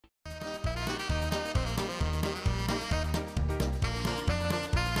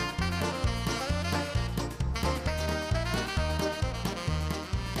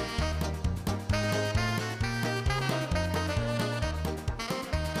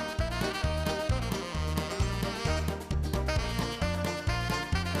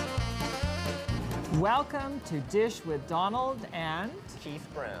Welcome to Dish with Donald and Keith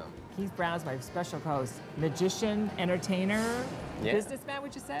Brown. Keith Brown is my special host. Magician, entertainer, businessman,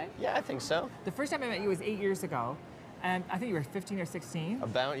 would you say? Yeah, I think so. The first time I met you was 8 years ago, and I think you were 15 or 16.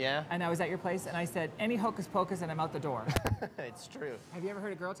 About, yeah. And I was at your place, and I said, any hocus pocus, and I'm out the door. It's true. Have you ever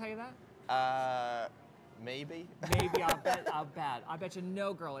heard a girl tell you that? Maybe. Maybe, I'll bet. I bet you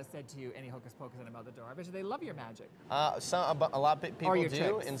no girl has said to you, any hocus pocus, and I'm out the door. I bet you they love your magic. A lot of people do,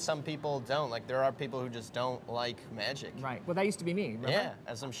 tricks. and some people don't. Like, there are people who just don't like magic. Right. Well, that used to be me, remember? Yeah,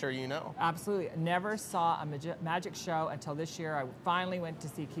 as I'm sure you know. Absolutely. Never saw a magic show until this year. I finally went to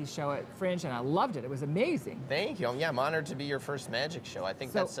see Keith's show at Fringe, and I loved it. It was amazing. Thank you. Yeah, I'm honored to be your first magic show. I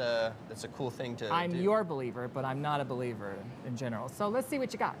think that's a cool thing to I'm do. your believer, but I'm not a believer in general. So let's see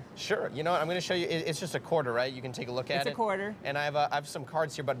what you got. Sure. You know what? I'm going to show you. It's just a quarter, right? You can take a look at it. It's a quarter. And I have some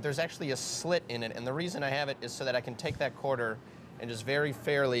cards here, but there's actually a slit in it. And the reason I have it is so that I can take that quarter and just very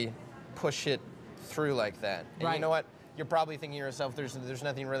fairly push it through like that. And right. You know what? You're probably thinking to yourself, there's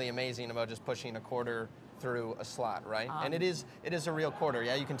nothing really amazing about just pushing a quarter through a slot, right? And it is a real quarter,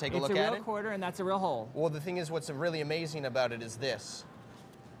 yeah? You can take a look at it. It's a real quarter, and that's a real hole. Well, the thing is, what's really amazing about it is this,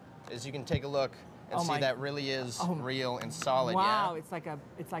 is you can take a look and see that really is real and solid, wow, yeah?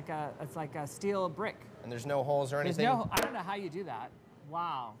 it's like a steel brick. And there's no holes or anything? I don't know how you do that.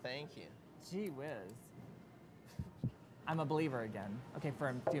 Wow. Thank you. Gee whiz. I'm a believer again. Okay, for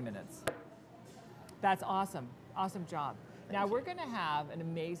a few minutes. That's awesome. Awesome job. Now, we're going to have an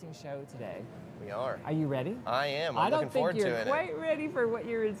amazing show today. We are. Are you ready? I am. I'm looking forward to it. I don't think you're quite ready for what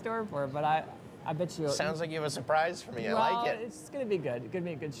you're in store for, but I bet you... Sounds like you have a surprise for me. Well, I like it. It's going to be good. It's going to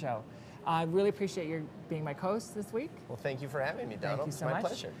be a good show. I really appreciate you being my co-host this week. Well, thank you for having me, Donald. Thank you so much. It's my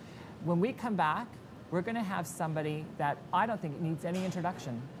pleasure. When we come back, we're going to have somebody that I don't think needs any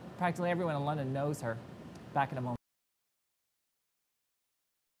introduction. Practically everyone in London knows her. Back in a moment.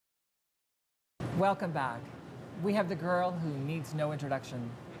 Welcome back. We have the girl who needs no introduction,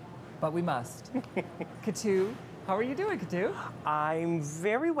 but we must. Katu, how are you doing, Katu? I'm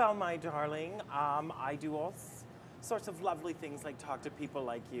very well, my darling. I do all sorts of lovely things, like talk to people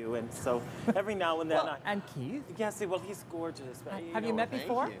like you, and so every now and then and Keith? Yes, well, he's gorgeous. But, have you met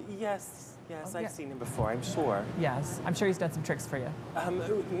before? You. Yes, I've seen him before, I'm sure. Yes, I'm sure he's done some tricks for you.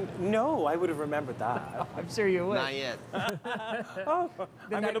 No, I would have remembered that. I'm sure you would. Not yet. I'm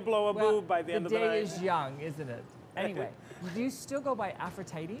going to blow a boob by the end of the night. The day is young, isn't it? Anyway, do you still go by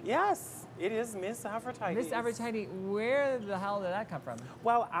Aphrodite? Yes, it is Miss Aphrodite. Miss Aphrodite, where the hell did that come from?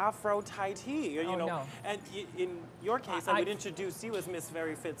 Well, Aphrodite, you know. No. And in your case, I would introduce you as Miss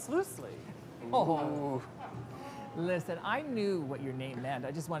Very Fits Loosely. Oh. Listen, I knew what your name meant.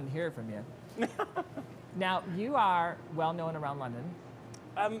 I just wanted to hear it from you. Now, you are well known around London.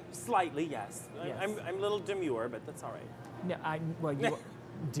 Slightly, yes. Yes. I'm a little demure, but that's all right. No, you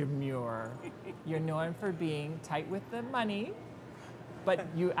demure. You're known for being tight with the money, but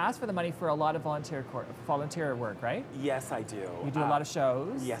you ask for the money for a lot of volunteer work, right? Yes, I do. You do a lot of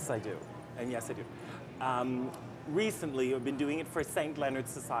shows? Yes, I do. And yes, I do. Recently, I've been doing it for St. Leonard's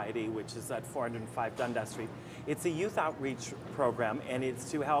Society, which is at 405 Dundas Street. It's a youth outreach program, and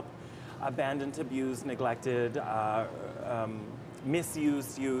it's to help abandoned, abused, neglected,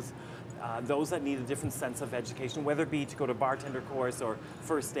 misused youth, those that need a different sense of education, whether it be to go to bartender course or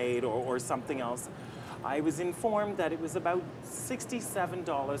first aid or something else. I was informed that it was about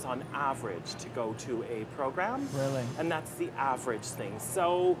 $67 on average to go to a program. Really? And that's the average thing.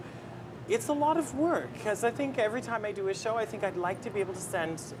 So it's a lot of work, because I think every time I do a show, I think I'd like to be able to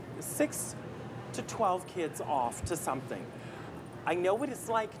send 6 to 12 kids off to something. I know what it's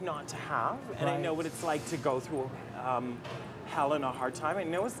like not to have, and I know what it's like to go through hell and a hard time. I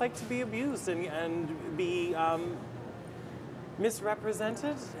know what it's like to be abused and be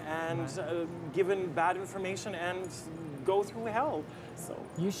misrepresented and given bad information and go through hell. So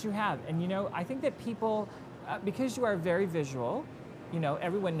Yes, you have. And you know, I think that people, because you are very visual, you know,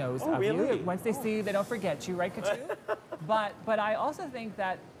 everyone knows of really? you. Once they see you, they don't forget you, right, Katu? but I also think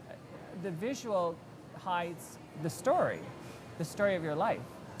that the visual hides the story of your life,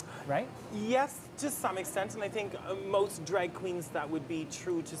 right? yes, to some extent, and I think most drag queens that would be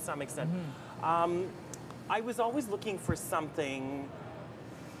true to some extent. I was always looking for something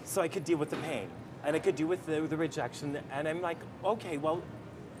so I could deal with the pain and I could deal with the rejection. And I'm like, okay, well,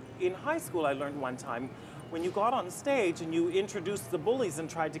 in high school I learned one time, when you got on stage and you introduced the bullies and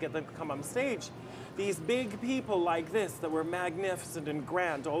tried to get them to come on stage, these big people like this that were magnificent and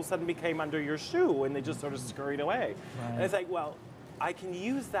grand all of a sudden became under your shoe and they just sort of scurried away. Right. And it's like, well, I can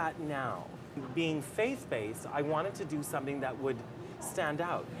use that now. Being faith-based, I wanted to do something that would stand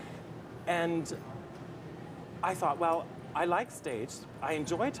out. And I thought, well, I like stage. I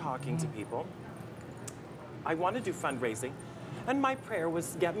enjoy talking to people. I want to do fundraising. And my prayer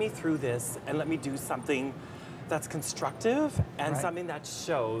was get me through this and let me do something that's constructive and Right. something that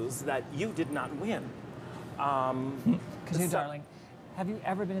shows that you did not win. Because you, So- darling, have you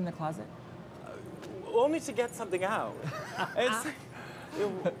ever been in the closet? Only to get something out.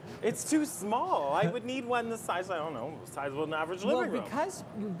 It's too small. I would need one the size, I don't know, size of an average Well, living room. because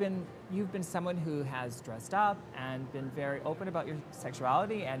you've been someone who has dressed up and been very open about your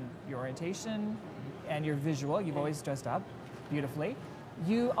sexuality and your orientation and your visual. You've always dressed up beautifully.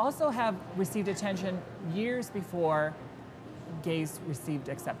 You also have received attention years before gays received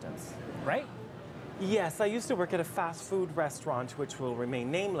acceptance, right? Yes, I used to work at a fast food restaurant, which will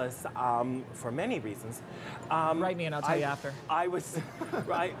remain nameless for many reasons. Write me and I'll tell you after. I was,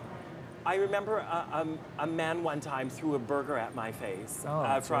 right. I remember a man one time threw a burger at my face Oh,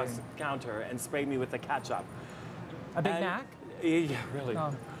 across sorry. the counter and sprayed me with the ketchup. A Big And- Mac? Yeah, really.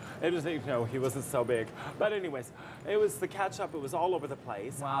 Oh. It was, no, he wasn't so big. But anyways, it was the ketchup, it was all over the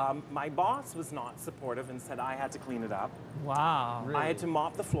place. Wow. My boss was not supportive and said I had to clean it up. Wow. I had to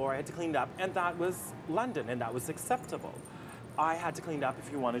mop the floor, I had to clean it up, and that was London, and that was acceptable. I had to clean it up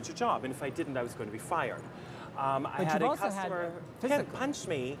if you wanted your job, and if I didn't, I was going to be fired. I But had you've a also had customer physical- punch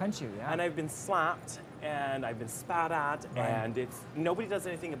me, Punch you, yeah. and I've been slapped, and I've been spat at, Right. and nobody does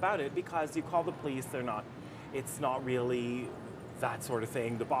anything about it because you call the police, it's not really that sort of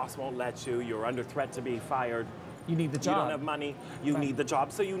thing. The boss won't let you, you're under threat to be fired. You need the You job. don't have money, you Right. need the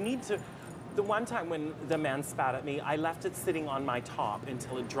job. So you need to, the one time when the man spat at me, I left it sitting on my top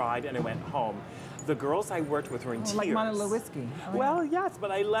until it dried and I went home. The girls I worked with were in tears. Like Mona Lewinsky. Oh, Well, yes, but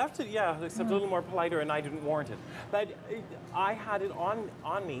I left it, yeah, except a little more politer and I didn't warrant it. But I had it on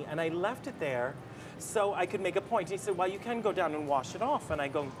me and I left it there so I could make a point. He said, well, you can go down and wash it off. And I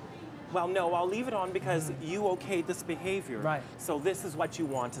go, well, no, I'll leave it on because you okayed this behavior. Right. So this is what you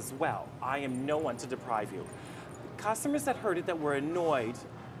want as well. I am no one to deprive you. Customers that heard it that were annoyed,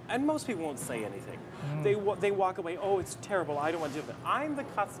 and most people won't say anything. They walk away, oh, it's terrible, I don't want to do that. I'm the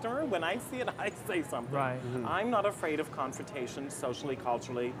customer, when I see it, I say something. Right. I'm not afraid of confrontation, socially,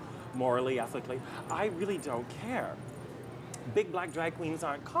 culturally, morally, ethically. I really don't care. Big black drag queens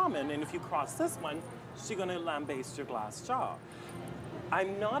aren't common, and if you cross this one, she's gonna lambaste your glass jaw.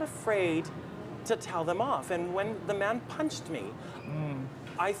 I'm not afraid to tell them off. And when the man punched me,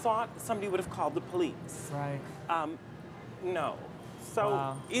 I thought somebody would have called the police. Right. No. So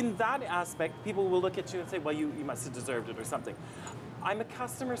Wow. in that aspect, people will look at you and say, well, you must have deserved it or something. I'm a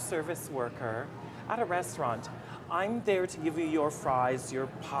customer service worker at a restaurant. I'm there to give you your fries, your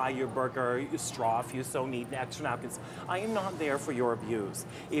pie, your burger, your straw if you so need, extra napkins. I am not there for your abuse.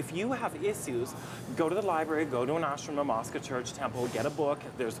 If you have issues, go to the library, go to an ashram, a mosque, a church, temple, get a book.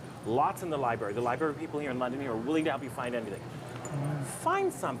 There's lots in the library. The library people here in London here are willing to help you find anything.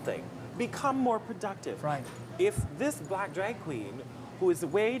 Find something. Become more productive. Right. If this black drag queen, who is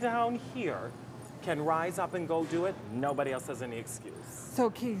way down here, can rise up and go do it, nobody else has any excuse. So,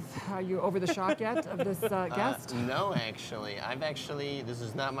 Keith, are you over the shock yet of this guest? No, actually. This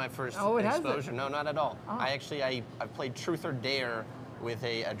is not my first Oh, it hasn't? exposure. No, not at all. Oh. I've played Truth or Dare with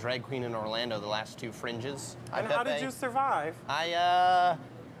a drag queen in Orlando the last two fringes. And how did you survive?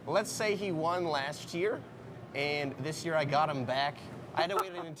 Let's say he won last year, and this year I got him back. I had to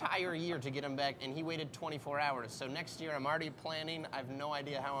wait an entire year to get him back, and he waited 24 hours. So next year I'm already planning. I have no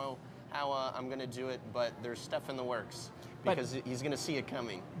idea how I'm going to do it, but there's stuff in the works because he's going to see it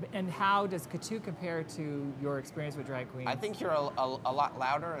coming. And how does Katu compare to your experience with drag queens? I think you're a lot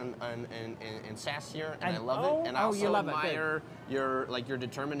louder and sassier, and I And- love it. And I oh, also you love it, good. admire your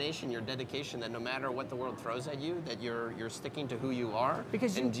determination, your dedication. That no matter what the world throws at you, that you're sticking to who you are.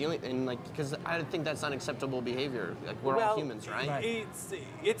 Because because I think that's unacceptable behavior. Like we're all humans, right? Right.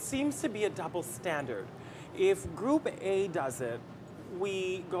 It seems to be a double standard. If Group A does it,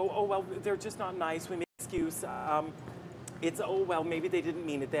 we go, oh, well, they're just not nice. We make an excuse. It's, oh, well, maybe they didn't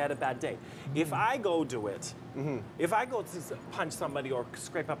mean it. They had a bad day. If I go do it, if I go to punch somebody or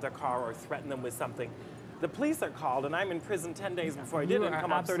scrape up their car or threaten them with something, the police are called and I'm in prison 10 days before I did You it and are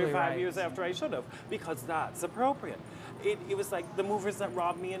come up absolutely 35 right. years after I should have because that's appropriate. It was like the movers that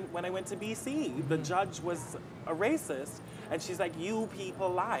robbed me when I went to BC. The judge was a racist and she's like, you people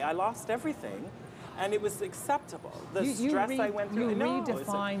lie. I lost everything. And it was acceptable. The stress I went through. You No, it's like-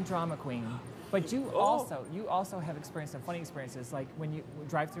 redefine drama queen, but you Oh. also have experienced some funny experiences, like when you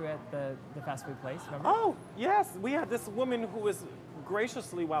drive through at the fast food place. Remember? Oh, yes. We had this woman who was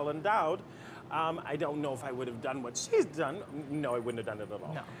graciously well endowed. I don't know if I would have done what she's done. No, I wouldn't have done it at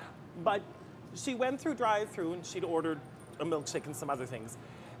all. No. But she went through drive-through and she'd ordered a milkshake and some other things.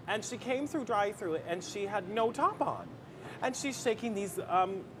 And she came through drive-through and she had no top on. And she's shaking these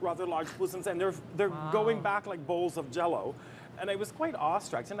rather large bosoms, and they're going back like bowls of Jello. And I was quite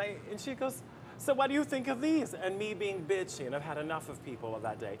awestruck. And she goes, "So what do you think of these?" And me being bitchy, and I've had enough of people of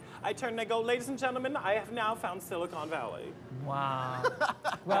that day, I turn and I go, "Ladies and gentlemen, I have now found Silicon Valley." Wow.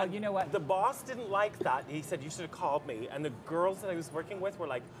 Well, you know what? The boss didn't like that. He said, "You should have called me." And the girls that I was working with were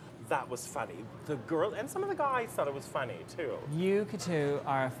like, "That was funny." The girl and some of the guys thought it was funny too. You two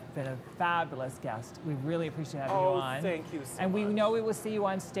are been a fabulous guest. We really appreciate having you on. Oh, thank you so And we much. know we will see you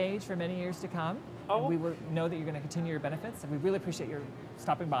on stage for many years to come. Oh. And we will know that you're going to continue your benefits, and we really appreciate your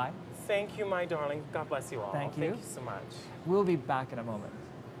stopping by. Thank you, my darling. God bless you all. Thank you. Thank you so much. We'll be back in a moment.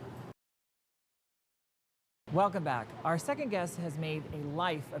 Welcome back. Our second guest has made a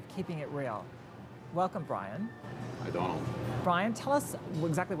life of keeping it real. Welcome, Brian. Hi, Donald. Brian, tell us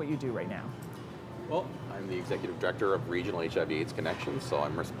exactly what you do right now. Well, I'm the Executive Director of Regional HIV/AIDS Connections, so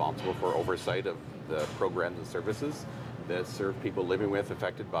I'm responsible for oversight of the programs and services that serve people living with,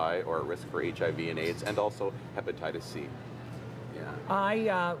 affected by, or at risk for HIV and AIDS, and also hepatitis C.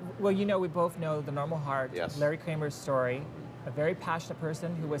 Yeah. Well, you know, we both know the Normal Heart, Yes. Larry Kramer's story, a very passionate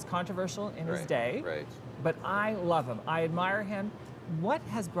person who was controversial in his day. Right. But I love him. I admire him. What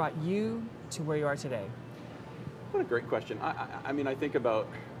has brought you to where you are today? What a great question. I mean, I think about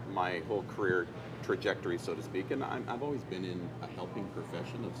my whole career trajectory, so to speak, and I've always been in a helping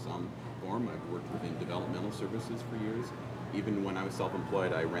profession of some form. I've worked within developmental services for years. Even when I was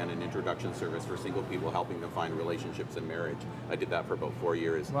self-employed, I ran an introduction service for single people, helping them find relationships and marriage. I did that for about 4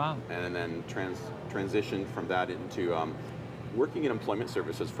 years. Wow. And then transitioned from that into working in employment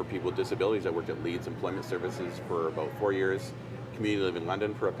services for people with disabilities. I worked at Leeds Employment Services for about 4 years, community lived in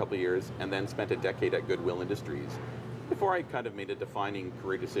London for a couple of years, and then spent a decade at Goodwill Industries before I kind of made a defining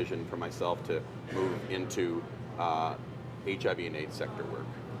career decision for myself to move into HIV and AIDS sector work.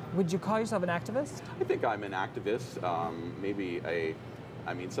 Would you call yourself an activist? I think I'm an activist,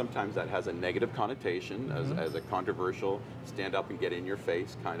 I mean, sometimes that has a negative connotation as a controversial, stand up and get in your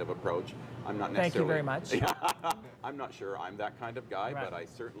face kind of approach. I'm not necessarily... Thank you very much. I'm not sure I'm that kind of guy, Right. but I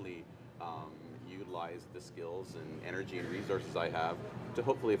certainly utilize the skills and energy and resources I have to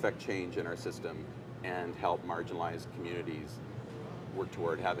hopefully affect change in our system and help marginalized communities work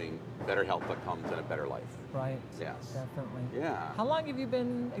toward having better health outcomes and a better life. Right. Yes. Definitely. Yeah. How long have you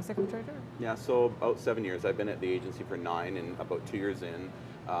been executive director? Yeah, so about 7 years. I've been at the agency for 9, and about 2 years in,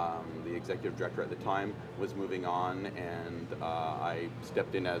 the executive director at the time was moving on, and I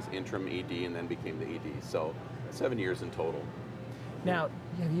stepped in as interim ED and then became the ED. So 7 years in total. Now,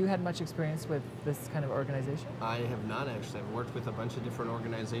 have you had much experience with this kind of organization? I have not actually. I've worked with a bunch of different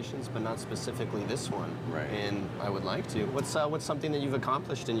organizations, but not specifically this one. Right. And I would like to. What's something that you've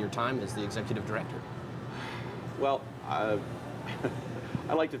accomplished in your time as the executive director? Well, I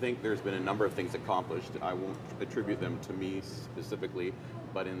like to think there's been a number of things accomplished. I won't attribute them to me specifically,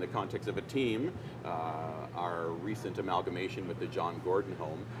 but in the context of a team, our recent amalgamation with the John Gordon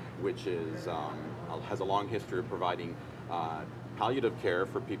Home, which is has a long history of providing palliative care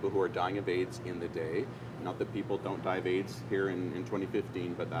for people who are dying of AIDS in the day. Not that people don't die of AIDS here in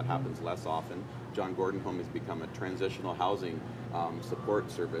 2015, but that happens less often. John Gordon Home has become a transitional housing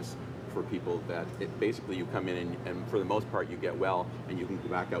support service for people that basically you come in and for the most part you get well and you can go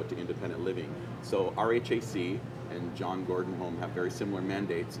back out to independent living. So RHAC and John Gordon Home have very similar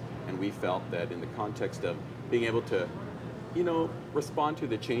mandates, and we felt that in the context of being able to respond to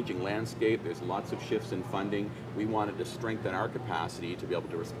the changing landscape, there's lots of shifts in funding. We wanted to strengthen our capacity to be able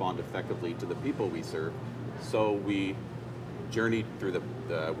to respond effectively to the people we serve. So we journeyed through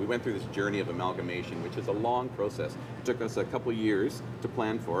we went through this journey of amalgamation, which is a long process. It took us a couple years to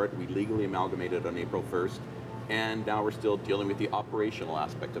plan for it. We legally amalgamated on April 1st, and now we're still dealing with the operational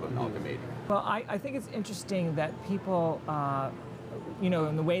aspect of amalgamating. Well, I think it's interesting that people,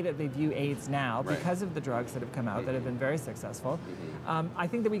 in the way that they view AIDS now, Right. because of the drugs that have come out that have been very successful, I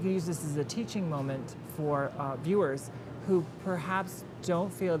think that we could use this as a teaching moment for viewers who perhaps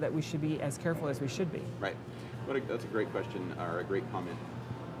don't feel that we should be as careful as we should be. Right. That's a great question, or a great comment.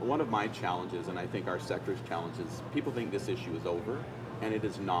 One of my challenges, and I think our sector's challenge, is people think this issue is over, and it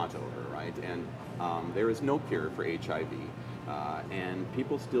is not over, right? And there is no cure for HIV, and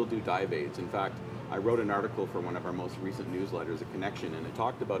people still do die of AIDS. In fact, I wrote an article for one of our most recent newsletters, A Connection, and it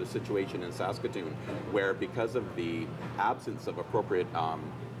talked about a situation in Saskatoon where, because of the absence of appropriate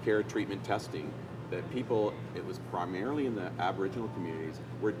care, treatment, testing, that people, it was primarily in the Aboriginal communities,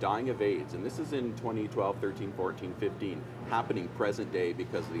 were dying of AIDS. And this is in 2012, 13, 14, 15, happening present day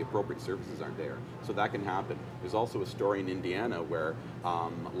because the appropriate services aren't there. So that can happen. There's also a story in Indiana where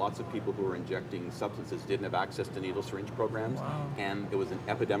lots of people who were injecting substances didn't have access to needle syringe programs. Wow. And it was an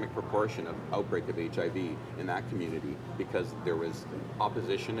epidemic proportion of outbreak of HIV in that community because there was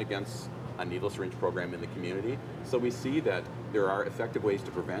opposition against a needle syringe program in the community. So we see that there are effective ways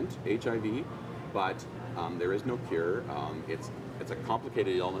to prevent HIV, but there is no cure. It's a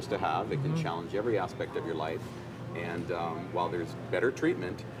complicated illness to have. It can challenge every aspect of your life. And while there's better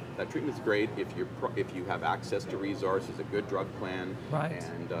treatment, that treatment's great if you have access to resources, a good drug plan, Right.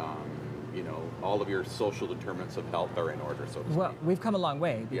 and you know, all of your social determinants of health are in order, so to speak. Well, we've come a long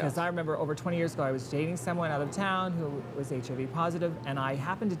way because Yes. I remember over 20 years ago, I was dating someone out of town who was HIV positive, and I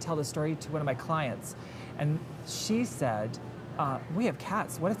happened to tell the story to one of my clients, and she said, we have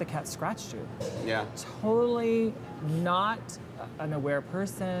cats. What if the cat scratched you? Yeah. Totally not an aware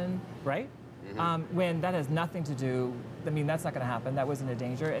person, right? When that has nothing to do, I mean, that's not going to happen. That wasn't a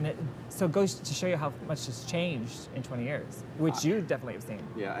danger. And so it goes to show you how much has changed in 20 years, which you definitely have seen.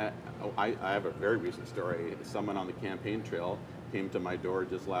 Yeah, I have a very recent story. Someone on the campaign trail came to my door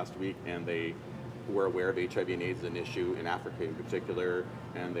just last week, and they were aware of HIV and AIDS as an issue in Africa in particular,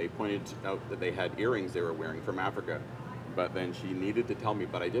 and they pointed out that they had earrings they were wearing from Africa. But then she needed to tell me,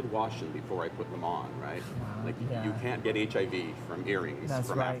 but I did wash them before I put them on, right? Wow, Like yeah. you can't get HIV from earrings That's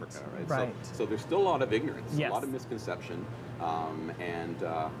from right, Africa, right? right. So there's still a lot of ignorance, Yes. a lot of misconception, and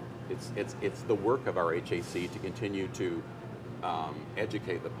it's the work of our HAC to continue to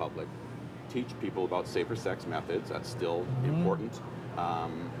educate the public, teach people about safer sex methods. That's still important,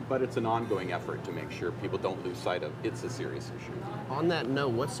 but it's an ongoing effort to make sure people don't lose sight of it's a serious issue. On that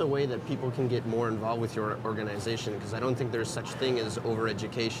note, what's a way that people can get more involved with your organization? Because I don't think there's such thing as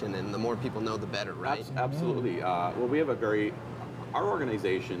over-education, and the more people know, the better, right? Absolutely. Well, we have our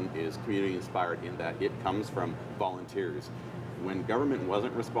organization is community inspired in that it comes from volunteers. When government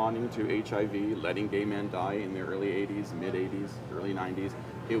wasn't responding to HIV, letting gay men die in the early 80s, mid 80s, early 90s,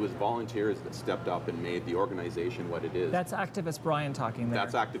 it was volunteers that stepped up and made the organization what it is. That's activist Brian talking there.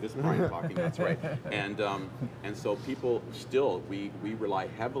 That's activist Brian talking, that's right. And so people still, we rely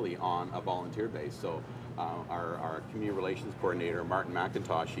heavily on a volunteer base. So our community relations coordinator, Martin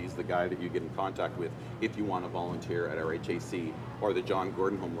McIntosh, he's the guy that you get in contact with if you want to volunteer at our HAC or the John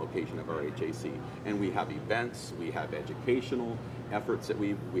Gordon Home location of our HAC. And we have events, we have educational efforts that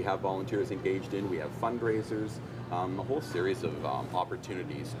we have volunteers engaged in, we have fundraisers, a whole series of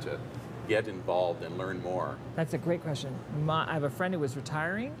opportunities to get involved and learn more. That's a great question. I have a friend who was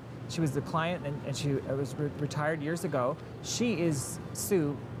retiring. She was the client, and she was retired years ago. She is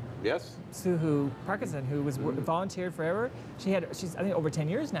Sue. Yes. Sue Parkinson, who was volunteered forever. She's I think over 10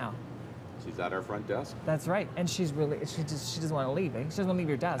 years now. She's at our front desk. That's right, and she doesn't want to leave. Eh? She doesn't want to leave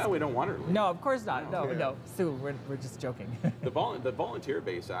your desk. No, we don't want her to leave. No, of course not. No, Yeah. no, Sue, we're just joking. The volunteer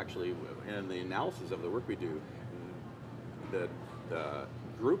base actually, and the analysis of the work we do, the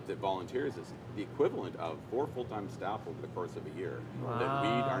group that volunteers is the equivalent of 4 full-time staff over the course of a year that we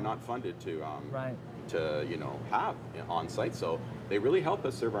are not funded to Right. to have on site. So they really help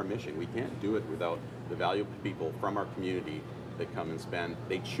us serve our mission. We can't do it without the valuable people from our community that come and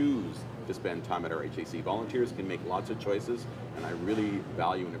they choose to spend time at our HAC. Volunteers can make lots of choices, and I really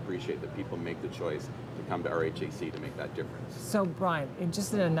value and appreciate that people make the choice to come to our HAC to make that difference. So, Brian,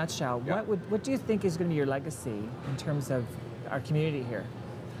 just in a nutshell, Yeah. what do you think is going to be your legacy in terms of our community here?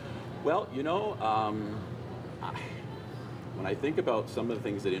 Well, when I think about some of the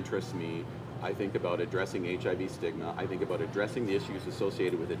things that interest me, I think about addressing HIV stigma. I think about addressing the issues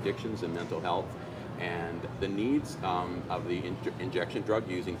associated with addictions and mental health, and the needs of the injection drug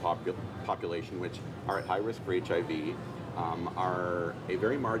using population, which are at high risk for HIV, are a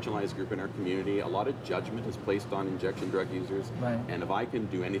very marginalized group in our community. A lot of judgment is placed on injection drug users, Right. and if I can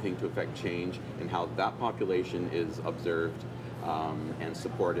do anything to affect change in how that population is observed and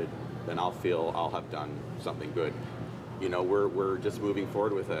supported, then I'll feel I'll have done something good. We're just moving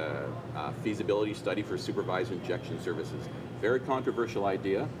forward with a feasibility study for supervised injection services. Very controversial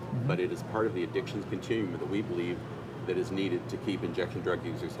idea, but it is part of the addictions continuum that we believe that is needed to keep injection drug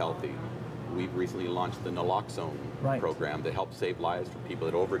users healthy. We've recently launched the naloxone Right. program that helps save lives for people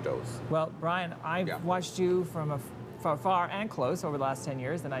that overdose. Well, Brian, I've Yeah. watched you from far and close over the last 10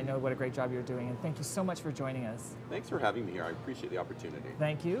 years, and I know what a great job you're doing, and thank you so much for joining us. Thanks for having me here. I appreciate the opportunity.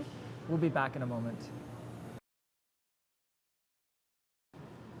 Thank you. We'll be back in a moment.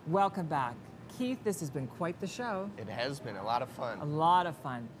 Welcome back. Keith, this has been quite the show. It has been a lot of fun. A lot of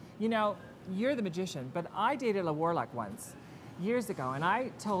fun. You're the magician, but I dated a warlock once. years ago, and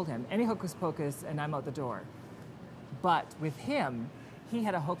I told him, any hocus pocus and I'm out the door. But with him, he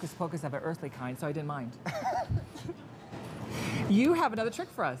had a hocus pocus of an earthly kind, so I didn't mind. You have another trick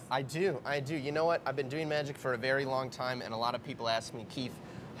for us. I do. You know what? I've been doing magic for a very long time, and a lot of people ask me, Keith,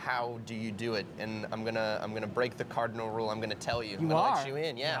 how do you do it? And I'm gonna break the cardinal rule. I'm gonna tell you. I'm gonna let you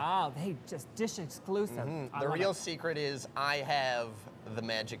in. Yeah. Wow. Hey, just dish exclusive. The real secret is I have the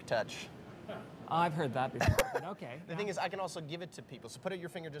magic touch. I've heard that before. But okay. The thing is, I can also give it to people. So put out your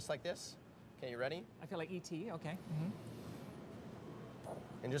finger just like this. Okay, you ready? I feel like ET. Okay.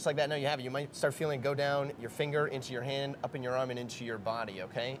 And just like that, now you have it. You might start feeling it go down your finger, into your hand, up in your arm, and into your body,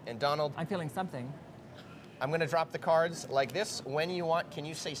 okay? And Donald, I'm feeling something. I'm gonna drop the cards like this. When you want, can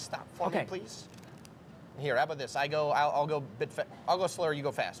you say stop for me, please? Here, how about this? I'll go I'll go slower, you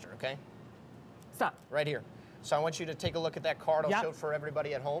go faster, okay? Stop. Right here. So I want you to take a look at that card. I'll show it for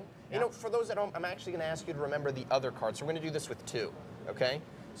everybody at home. You know, for those at home, I'm actually gonna ask you to remember the other cards. So we're gonna do this with 2, okay?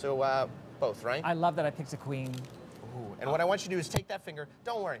 So both, right? I love that I picked a queen. Ooh. And what I want you to do is take that finger.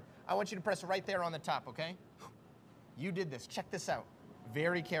 Don't worry. I want you to press right there on the top, okay? You did this. Check this out.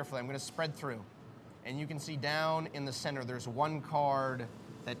 Very carefully. I'm going to spread through. And you can see down in the center, there's one card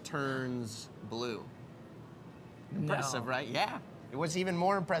that turns blue. Impressive, right? Yeah. What's even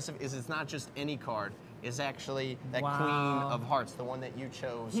more impressive is it's not just any card. It's actually that Queen of Hearts, the one that you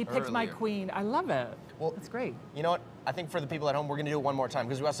chose He picked my queen. I love it. Well, that's great. You know what? I think for the people at home, we're going to do it one more time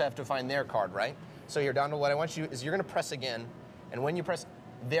because we also have to find their card, right? So here, Donald, what I want you to do is you're going to press again, and when you press,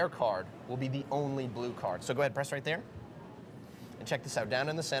 their card will be the only blue card. So go ahead, press right there. And check this out. Down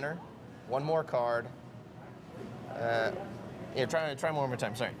in the center, one more card. Here, try one more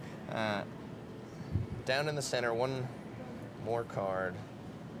time, sorry. Down in the center, one more card.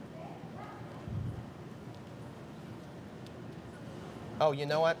 Oh, you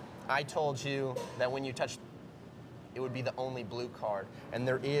know what? I told you that when you touch, it would be the only blue card. And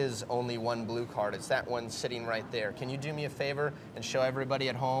there is only one blue card. It's that one sitting right there. Can you do me a favor and show everybody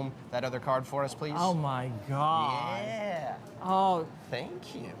at home that other card for us, please? Oh my God. Yeah. Oh.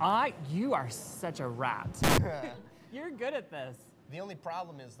 Thank you. You are such a rat. You're good at this. The only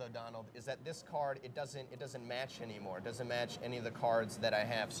problem is, though, Donald, is that this card, it doesn't match anymore. It doesn't match any of the cards that I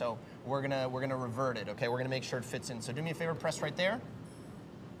have. So we're gonna revert it, okay? We're gonna make sure it fits in. So do me a favor, press right there.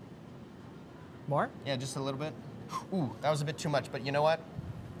 More? Yeah, just a little bit. Ooh, that was a bit too much, but you know what?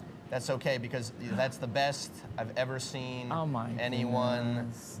 That's okay because that's the best I've ever seen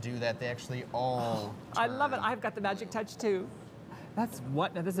anyone do that. They actually all I love it. I've got the magic touch too. That's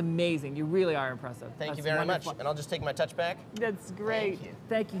amazing. You really are impressive. Thank you very much. And I'll just take my touch back. That's great. Thank you.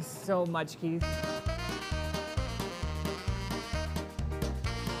 Thank you so much, Keith.